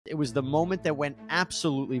It was the moment that went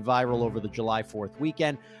absolutely viral over the July 4th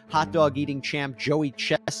weekend. Hot dog eating champ Joey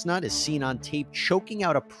Chestnut is seen on tape choking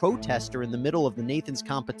out a protester in the middle of the Nathan's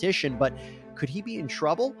competition, but could he be in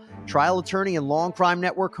trouble? Trial attorney and Law&Crime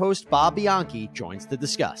Network host Bob Bianchi joins to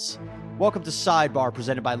discuss. Welcome to Sidebar,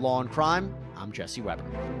 presented by Law&Crime. I'm Jesse Weber.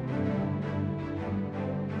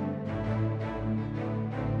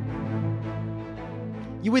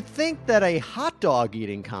 You would think that a hot dog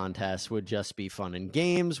eating contest would just be fun and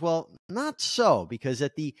games. Well, not so, because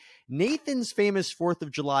at the Nathan's famous 4th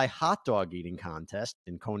of July hot dog eating contest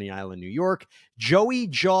in Coney Island, New York, Joey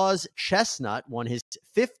Jaws Chestnut won his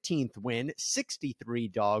 15th win, 63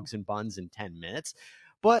 dogs and buns in 10 minutes.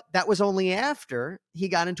 But that was only after he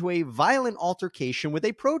got into a violent altercation with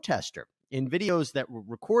a protester. In videos that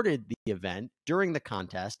recorded the event during the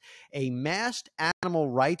contest, a masked animal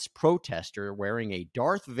rights protester wearing a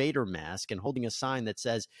Darth Vader mask and holding a sign that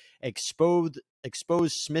says expose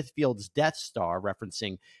Smithfield's Death Star,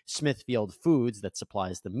 referencing Smithfield Foods that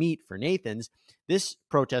supplies the meat for Nathan's. This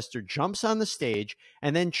protester jumps on the stage,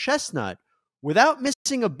 and then Chestnut, without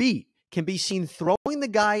missing a beat, can be seen throwing the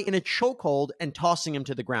guy in a chokehold and tossing him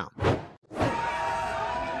to the ground.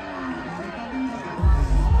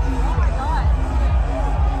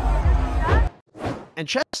 And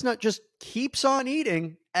Chestnut just keeps on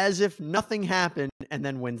eating as if nothing happened and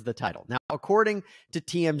then wins the title. Now, according to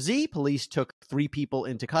TMZ, police took 3 people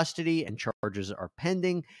into custody and charges are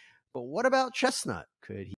pending. But what about Chestnut?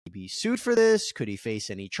 Could he be sued for this? Could he face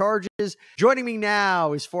any charges? Joining me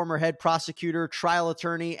now is former head prosecutor, trial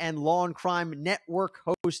attorney, and Law&Crime Network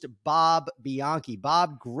host Bob Bianchi.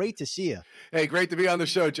 Bob, great to see you. Hey, great to be on the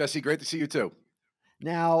show, Jesse. Great to see you too.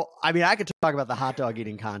 Now, I mean, I could talk about the hot dog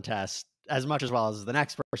eating contest as much as well as the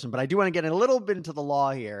next person, but I do want to get a little bit into the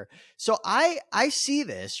law here. So I see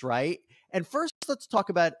this, right? And first, let's talk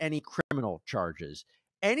about any criminal charges.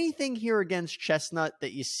 Anything here against Chestnut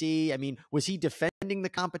that you see? I mean, was he defending the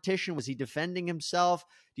competition? Was he defending himself?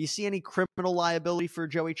 Do you see any criminal liability for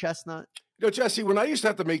Joey Chestnut? You know, Jesse, when I used to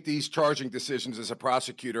have to make these charging decisions as a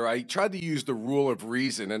prosecutor, I tried to use the rule of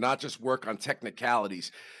reason and not just work on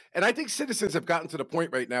technicalities. And I think citizens have gotten to the point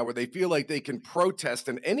right now where they feel like they can protest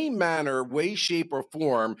in any manner, way, shape, or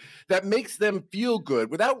form that makes them feel good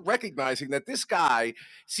without recognizing that this guy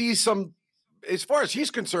sees some, as far as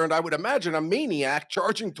he's concerned, I would imagine a maniac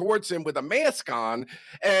charging towards him with a mask on.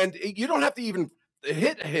 And you don't have to even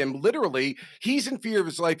hit him literally. He's in fear of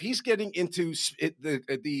his life. He's getting into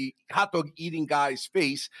the hot dog eating guy's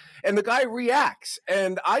face, and the guy reacts.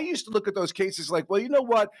 And I used to look at those cases like, well, you know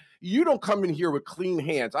what? You don't come in here with clean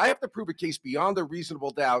hands. I have to prove a case beyond a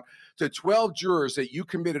reasonable doubt to 12 jurors that you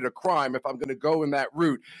committed a crime if I'm going to go in that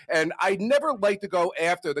route. And I never like to go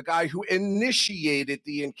after the guy who initiated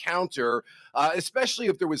the encounter, especially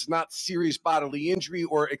if there was not serious bodily injury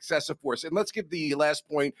or excessive force. And let's give the last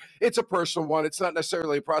point. It's a personal one. It's not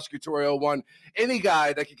necessarily a prosecutorial one. Any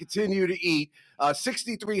guy that can continue to eat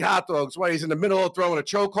 63 hot dogs while he's in the middle of throwing a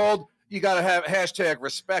chokehold, you got to have hashtag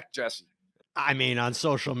respect, Jesse. I mean, on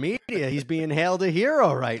social media, he's being hailed a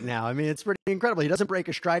hero right now. I mean, it's pretty incredible. He doesn't break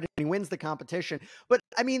a stride and he wins the competition. But,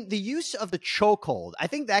 I mean, the use of the chokehold, I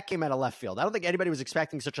think that came out of left field. I don't think anybody was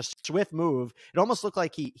expecting such a swift move. It almost looked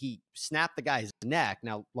like he snapped the guy's neck.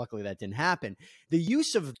 Now, luckily, that didn't happen. The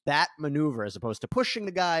use of that maneuver as opposed to pushing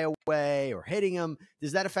the guy away or hitting him,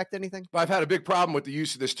 does that affect anything? I've had a big problem with the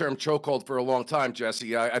use of this term chokehold for a long time,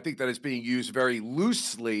 Jesse. I think that it's being used very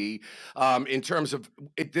loosely in terms of,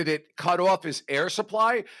 did it cut off his air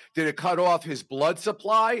supply? Did it cut off his blood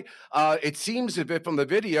supply? It seems as if from the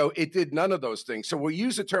video, it did none of those things. So we'll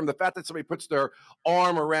use the term, the fact that somebody puts their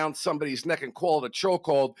arm around somebody's neck and call it a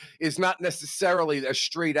chokehold is not necessarily a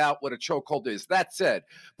straight out what a chokehold is. That said,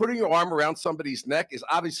 putting your arm around somebody's neck is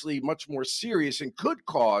obviously much more serious and could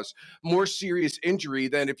cause more serious injury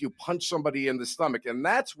than if you punch somebody in the stomach. And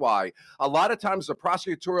that's why a lot of times the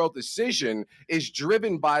prosecutorial decision is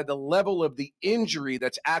driven by the level of the injury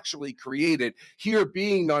that's actually created. Here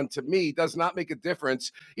being none, to me, does not make a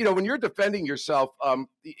difference. You know, when you're defending yourself,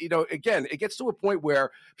 you know, again, it gets to a point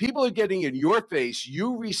where people are getting in your face,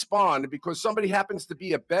 you respond because somebody happens to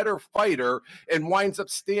be a better fighter and winds up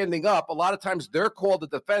standing up. A lot of times they're called the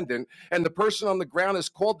defendant and the person on the ground is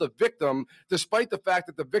called the victim, despite the fact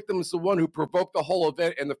that the victim is the one who provoked the whole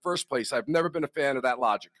event in the first place. I've never been a fan of that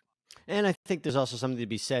logic. And I think there's also something to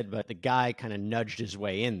be said, but the guy kind of nudged his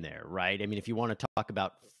way in there, right? I mean, if you want to talk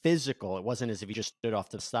about physical, it wasn't as if he just stood off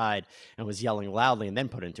to the side and was yelling loudly and then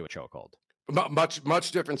put into a chokehold.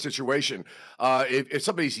 Much different situation. If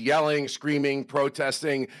somebody's yelling, screaming,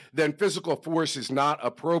 protesting, then physical force is not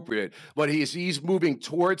appropriate. But he's moving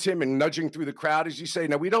towards him and nudging through the crowd, as you say.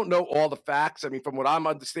 Now, we don't know all the facts. I mean, from what I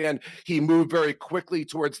understand, he moved very quickly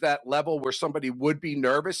towards that level where somebody would be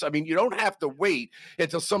nervous. I mean, you don't have to wait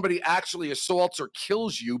until somebody actually assaults or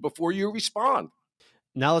kills you before you respond.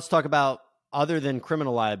 Now let's talk about, other than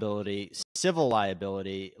criminal liability, civil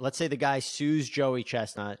liability. Let's say the guy sues Joey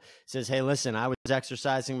Chestnut, says, hey, listen, I was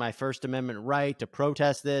exercising my First Amendment right to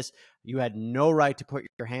protest this. You had no right to put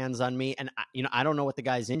your hands on me. And, I don't know what the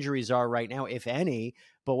guy's injuries are right now, if any,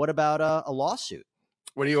 but what about a lawsuit?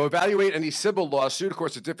 When you evaluate any civil lawsuit, of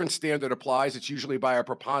course, a different standard applies. It's usually by a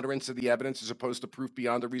preponderance of the evidence as opposed to proof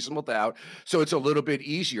beyond a reasonable doubt. So it's a little bit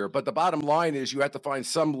easier. But the bottom line is you have to find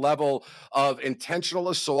some level of intentional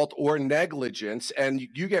assault or negligence. And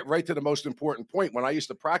you get right to the most important point. When I used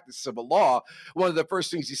to practice civil law, one of the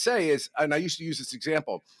first things you say is, and I used to use this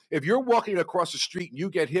example, if you're walking across the street and you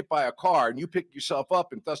get hit by a car and you pick yourself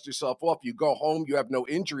up and dust yourself off, you go home, you have no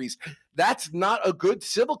injuries, that's not a good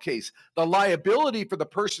civil case. The liability for the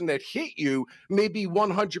person that hit you may be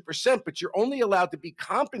 100%, but you're only allowed to be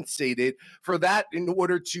compensated for that in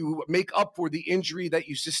order to make up for the injury that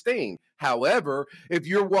you sustained. However, if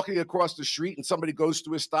you're walking across the street and somebody goes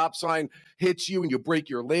to a stop sign, hits you, and you break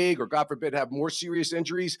your leg, or God forbid, have more serious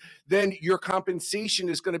injuries, then your compensation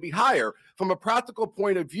is going to be higher. From a practical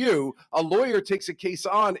point of view, a lawyer takes a case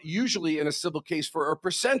on, usually in a civil case, for a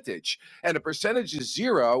percentage, and a percentage is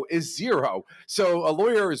zero. So a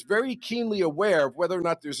lawyer is very keenly aware of whether or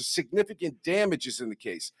not there's a significant damages in the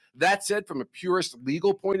case. That said, from a purist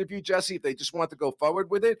legal point of view, Jesse, if they just want to go forward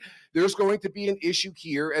with it, there's going to be an issue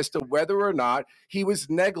here as to whether or not he was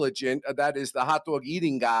negligent, that is the hot dog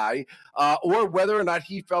eating guy, or whether or not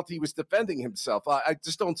he felt he was defending himself. I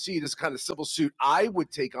just don't see it as kind of civil suit I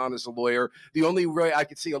would take on as a lawyer. The only way I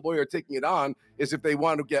could see a lawyer taking it on is if they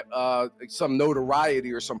want to get some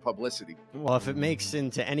notoriety or some publicity. Well, if it makes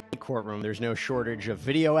into any courtroom, there's no shortage of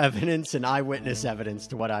video evidence and eyewitness evidence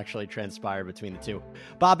to what actually transpired between the two.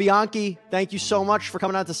 Bob Bianchi, thank you so much for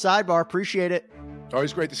coming out to Sidebar. Appreciate it.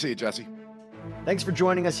 Always great to see you, Jesse. Thanks for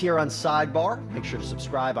joining us here on Sidebar. Make sure to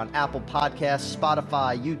subscribe on Apple Podcasts,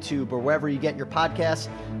 Spotify, YouTube, or wherever you get your podcasts.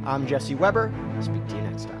 I'm Jesse Weber. Speak to you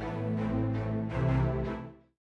next time.